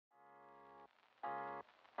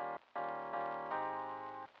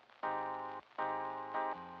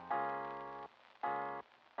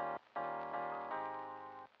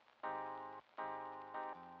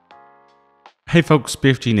Hey folks,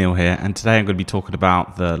 BFG Neil here, and today I'm going to be talking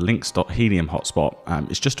about the Linxdot Helium hotspot.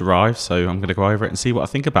 It's just arrived, so I'm going to go over it and see what I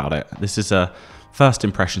think about it. This is a first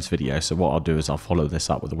impressions video, so what I'll do is I'll follow this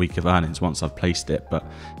up with a week of earnings once I've placed it, but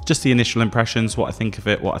just the initial impressions, what I think of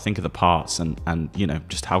it, what I think of the parts, and you know,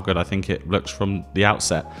 just how good I think it looks from the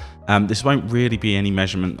outset. This won't really be any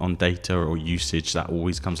measurement on data or usage, that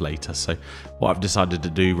always comes later, so what I've decided to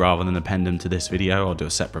do, rather than append them to this video, I'll do a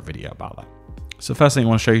separate video about that. So the first thing I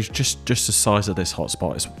want to show you is just the size of this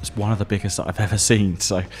hotspot. It's one of the biggest that I've ever seen.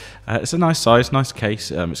 So it's a nice size, nice case.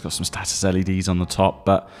 It's got some status LEDs on the top,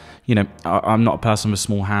 but you know, I'm not a person with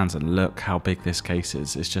small hands, and look how big this case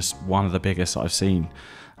is. It's just one of the biggest that I've seen.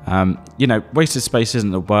 You know, wasted space isn't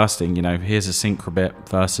the worst thing. You know, here's a syncrobit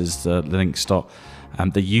versus the Linxdot.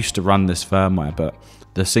 They used to run this firmware, but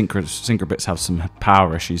the syncrobits have some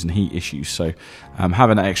power issues and heat issues, so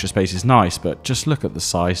having that extra space is nice, but just look at the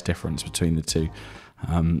size difference between the two.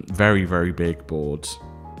 Very, very big boards.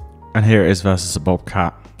 And here it is versus a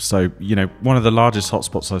Bobcat. So, you know, one of the largest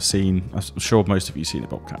hotspots I've seen. I'm sure most of you have seen a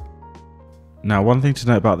Bobcat. Now, one thing to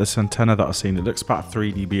note about this antenna that I've seen, it looks about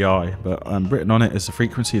 3 dBi, but written on it is the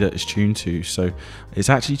frequency that it's tuned to. So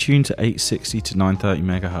it's actually tuned to 860 to 930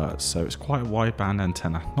 megahertz. So it's quite a wideband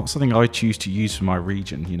antenna. Not something I choose to use for my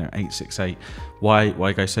region, you know, 868.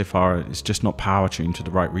 Why go so far? It's just not power tuned to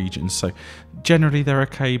the right regions. So generally they're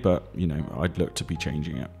okay, but you know, I'd look to be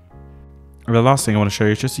changing it. And the last thing I want to show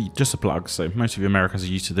you is just a plug. So most of you Americans are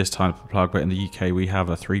used to this type of plug, but in the UK we have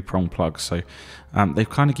a 3-prong plug. So they've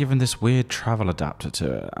kind of given this weird travel adapter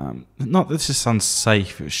to it. Not that this is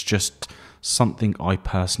unsafe, it's just something I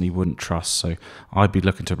personally wouldn't trust. So I'd be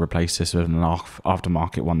looking to replace this with an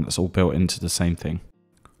aftermarket one that's all built into the same thing.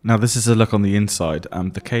 Now this is a look on the inside.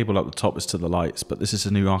 The cable up the top is to the lights, but this is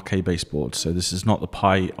a new RK based board. So this is not the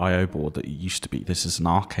Pi IO board that it used to be. This is an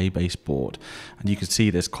RK based board, and you can see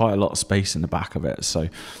there's quite a lot of space in the back of it. So,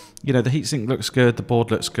 you know, the heatsink looks good, the board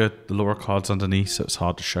looks good, the LoRa card's underneath, so it's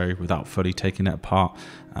hard to show without fully taking it apart.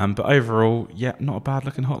 But overall, yeah, not a bad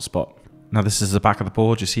looking hotspot. Now this is the back of the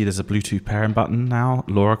board. You see there's a Bluetooth pairing button now,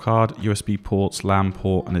 LoRa card, USB ports, LAN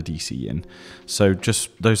port, and a DC in. So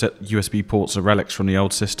just those USB ports are relics from the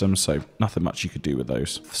old system, so nothing much you could do with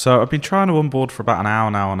those. So I've been trying to onboard for about an hour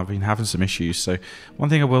now, and I've been having some issues. So one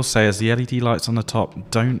thing I will say is the LED lights on the top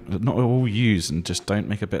not all used and just don't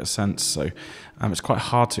make a bit of sense. So it's quite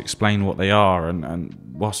hard to explain what they are, and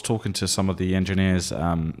whilst talking to some of the engineers,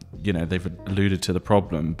 you know, they've alluded to the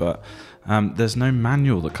problem, but there's no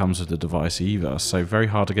manual that comes with the device either, so very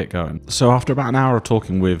hard to get going. So after about an hour of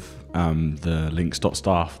talking with the Linxdot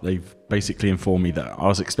staff, they've basically informed me that I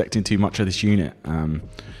was expecting too much of this unit.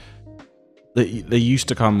 They used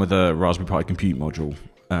to come with a Raspberry Pi compute module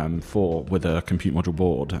with a compute module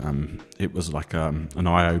board. It was like an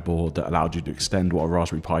IO board that allowed you to extend what a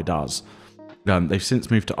Raspberry Pi does. They've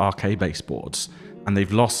since moved to RK based boards, and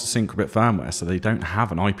they've lost the syncrobit firmware, so they don't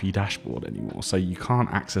have an IP dashboard anymore, so you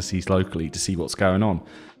can't access these locally to see what's going on.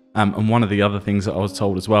 And one of the other things that I was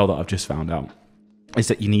told as well that I've just found out is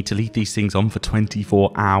that you need to leave these things on for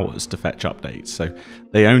 24 hours to fetch updates. So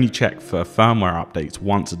they only check for firmware updates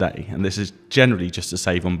once a day, and this is generally just to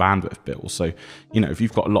save on bandwidth bills. So, you know, if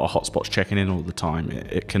you've got a lot of hotspots checking in all the time,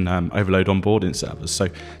 it can overload onboarding servers. So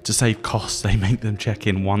to save costs, they make them check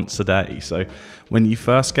in once a day. So when you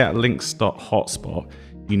first get a Linxdot hotspot,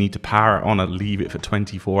 you need to power it on and leave it for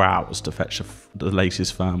 24 hours to fetch the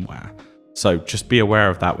latest firmware. So just be aware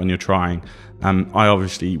of that when you're trying. I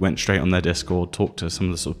obviously went straight on their Discord, talked to some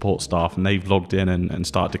of the support staff, and they've logged in and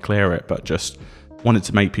started to clear it, but just wanted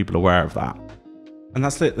to make people aware of that. And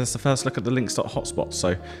that's it. That's the first look at the Linxdot hotspot.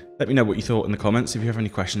 So let me know what you thought in the comments. If you have any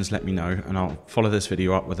questions, let me know, and I'll follow this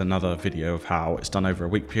video up with another video of how it's done over a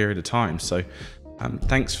week period of time. So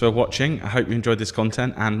thanks for watching. I hope you enjoyed this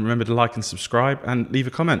content, and remember to like and subscribe and leave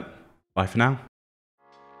a comment. Bye for now.